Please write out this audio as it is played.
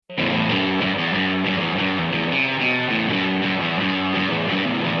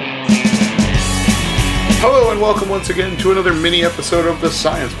Hello and welcome once again to another mini episode of the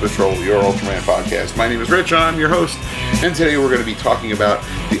Science Patrol, your Ultraman podcast. My name is Rich and I'm your host, and today we're going to be talking about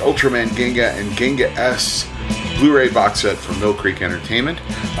the Ultraman Ginga and Ginga S Blu-ray box set from Mill Creek Entertainment.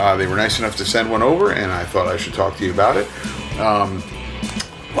 They were nice enough to send one over and I thought I should talk to you about it.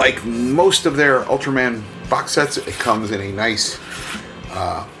 Like most of their Ultraman box sets, it comes in a nice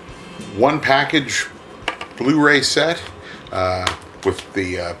one package Blu-ray set with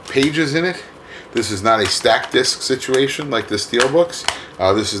the pages in it. This is not a stacked disc situation like the Steelbooks.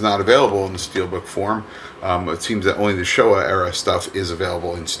 This is not available in the Steelbook form. It seems that only the Showa era stuff is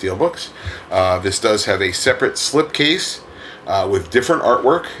available in Steelbooks. This does have a separate slipcase with different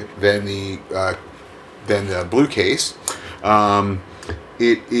artwork than the blue case.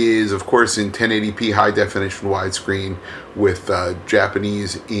 It is, of course, in 1080p high definition widescreen with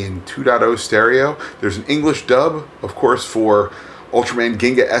Japanese in 2.0 stereo. There's an English dub, of course, for Ultraman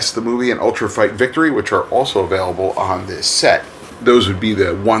Ginga S the movie and Ultra Fight Victory, which are also available on this set. Those would be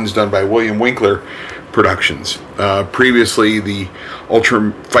the ones done by William Winkler Productions. Previously, the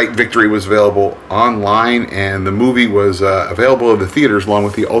Ultra Fight Victory was available online, and the movie was available in the theaters along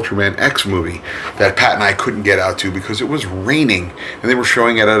with the Ultraman X movie that Pat and I couldn't get out to because it was raining, and they were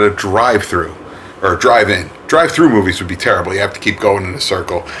showing it at a drive-through. Or drive-in. Drive-through movies would be terrible. You have to keep going in a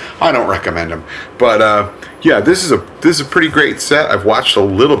circle. I don't recommend them. But yeah, this is a pretty great set. I've watched a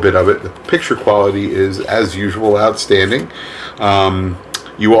little bit of it. The picture quality is, as usual, outstanding.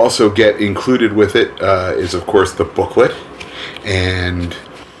 You also get included with it is, of course, the booklet and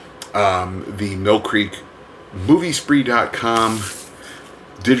the Mill Creek Moviespree.com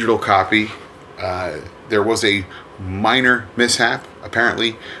digital copy. There was a minor mishap,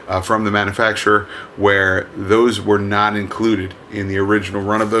 apparently, from the manufacturer where those were not included in the original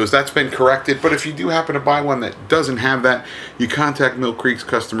run of those. That's been corrected, but if you do happen to buy one that doesn't have that, you contact Mill Creek's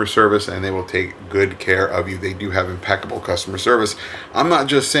customer service and they will take good care of you. They do have impeccable customer service. I'm not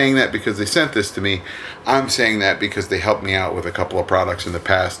just saying that because they sent this to me. I'm saying that because they helped me out with a couple of products in the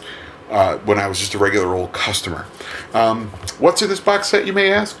past when I was just a regular old customer. What's in this box set, you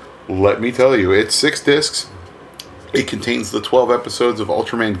may ask? Let me tell you. It's 6 discs. It contains the 12 episodes of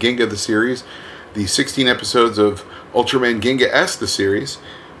Ultraman Ginga the series, the 16 episodes of Ultraman Ginga S the series,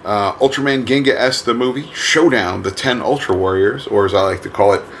 Ultraman Ginga S the movie, Showdown, the 10 Ultra Warriors, or as I like to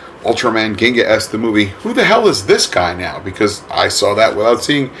call it, Ultraman Ginga S the movie. Who the hell is this guy now? Because I saw that without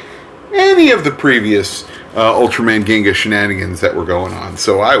seeing any of the previous Ultraman Ginga shenanigans that were going on.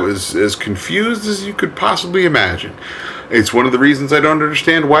 So I was as confused as you could possibly imagine. It's one of the reasons I don't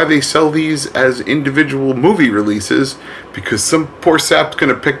understand why they sell these as individual movie releases, because some poor sap's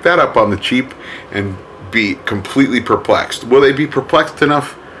going to pick that up on the cheap and be completely perplexed. Will they be perplexed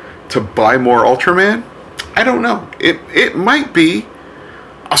enough to buy more Ultraman? I don't know. It might be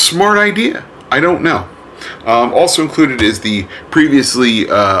a smart idea. I don't know. Also included is the previously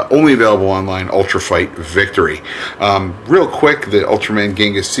only available online Ultra Fight Victory. Real quick, the Ultraman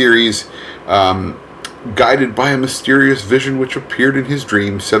Ginga series, guided by a mysterious vision which appeared in his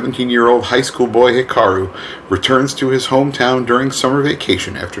dream, 17-year-old high school boy Hikaru returns to his hometown during summer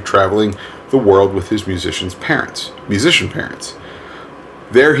vacation after traveling the world with his musician parents.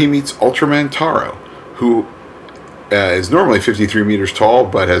 There he meets Ultraman Taro, who is normally 53 meters tall,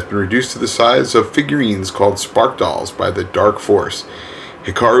 but has been reduced to the size of figurines called Spark Dolls by the Dark Force.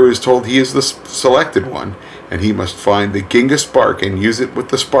 Hikaru is told he is the selected one, and he must find the Ginga Spark and use it with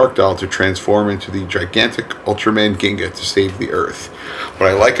the Spark Doll to transform into the gigantic Ultraman Ginga to save the Earth. What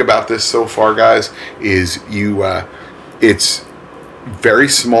I like about this so far, guys, is it's very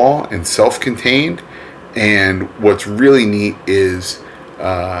small and self-contained, and what's really neat is,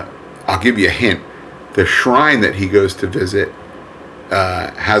 I'll give you a hint, the shrine that he goes to visit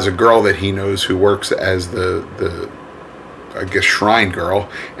has a girl that he knows who works as the I guess shrine girl,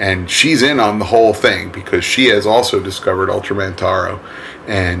 and she's in on the whole thing because she has also discovered Ultraman Taro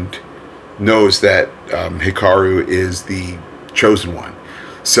and knows that Hikaru is the chosen one.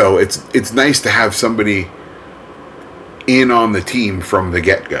 So it's nice to have somebody in on the team from the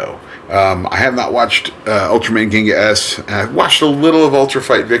get-go. I have not watched Ultraman Ginga S. I've watched a little of Ultra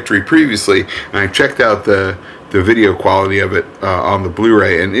Fight Victory previously, and I checked out the video quality of it on the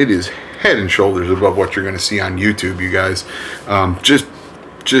Blu-ray, and it is head and shoulders above what you're going to see on YouTube, you guys.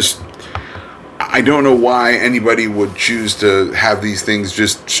 Just I don't know why anybody would choose to have these things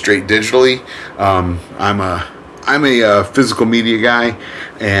just straight digitally. I'm a physical media guy,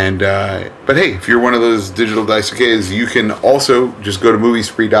 and but hey, if you're one of those digital daisukeis, you can also just go to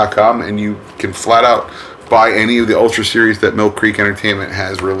moviespree.com and you can flat out buy any of the Ultra series that Mill Creek Entertainment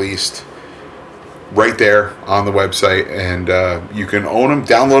has released right there on the website, and you can own them,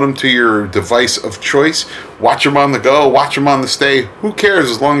 download them to your device of choice, watch them on the go, watch them on the stay. Who cares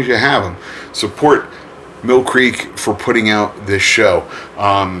as long as you have them? Support Mill Creek for putting out this show.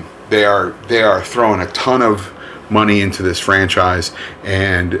 They are throwing a ton of money into this franchise,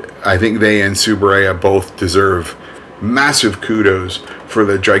 and I think they and Subaraya both deserve massive kudos for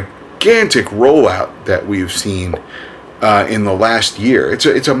the gigantic rollout that we've seen in the last year.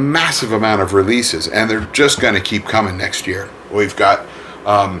 It's a massive amount of releases, and they're just going to keep coming next year. We've got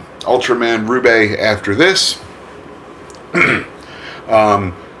Ultraman Rube after this.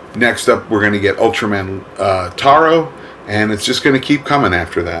 Next up, we're going to get Ultraman Taro, and it's just going to keep coming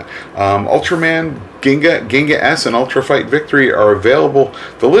after that. Ultraman Ginga S and Ultra Fight Victory are available.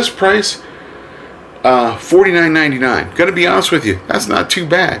 The list price, $49.99. Going to be honest with you, that's not too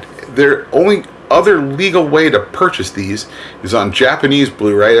bad. Their only other legal way to purchase these is on Japanese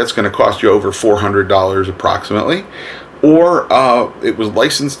Blu-ray. That's going to cost you over $400 approximately. Or it was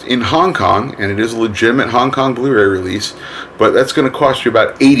licensed in Hong Kong, and it is a legitimate Hong Kong Blu-ray release, but that's going to cost you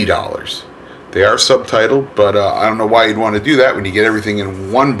about $80. They are subtitled, but I don't know why you'd want to do that when you get everything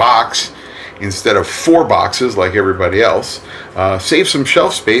in one box instead of 4 boxes like everybody else. Save some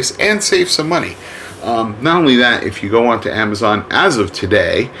shelf space and save some money. Not only that, if you go onto Amazon as of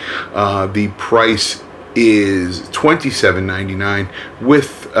today, the price is $27.99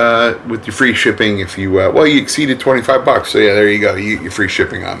 with your free shipping. If you you exceeded $25, so yeah, there you go, you get your free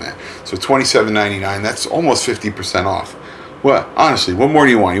shipping on that. So $27.99. That's almost 50% off. Well, honestly, what more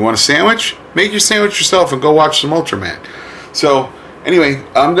do you want? You want a sandwich? Make your sandwich yourself and go watch some Ultraman. So anyway,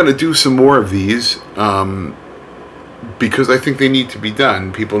 I'm gonna do some more of these because I think they need to be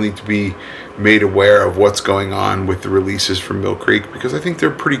done. People need to be made aware of what's going on with the releases from Mill Creek, because I think they're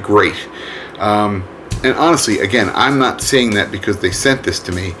pretty great. And honestly, again, I'm not saying that because they sent this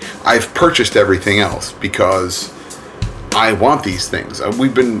to me. I've purchased everything else because I want these things.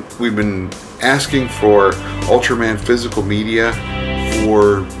 We've been asking for Ultraman physical media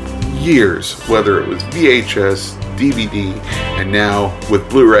for years, whether it was VHS, DVD, and now with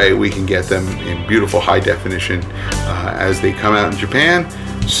Blu-ray we can get them in beautiful high definition as they come out in Japan.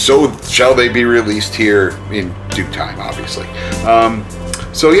 So shall they be released here in due time, obviously.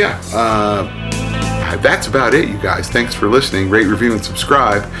 So yeah, that's about it, you guys. Thanks for listening. Rate, review, and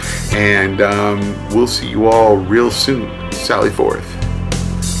subscribe, and we'll see you all real soon. Sally forth.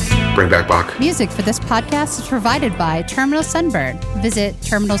 Bring back Bach. Music for this podcast is provided by Terminal Sunburn. Visit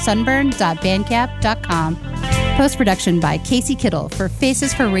terminalsunburn.bandcamp.com. Post-production by Casey Kittle for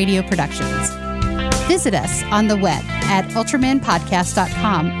Faces for Radio Productions. Visit us on the web at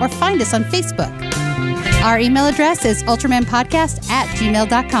ultramanpodcast.com or find us on Facebook. Our email address is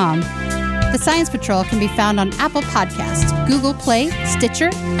ultramanpodcast@gmail.com. The Science Patrol can be found on Apple Podcasts, Google Play, Stitcher,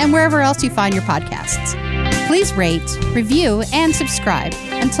 and wherever else you find your podcasts. Please rate, review, and subscribe.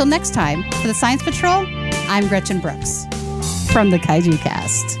 Until next time, for the Science Patrol, I'm Gretchen Brooks from the Kaiju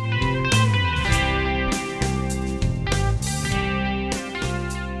Cast.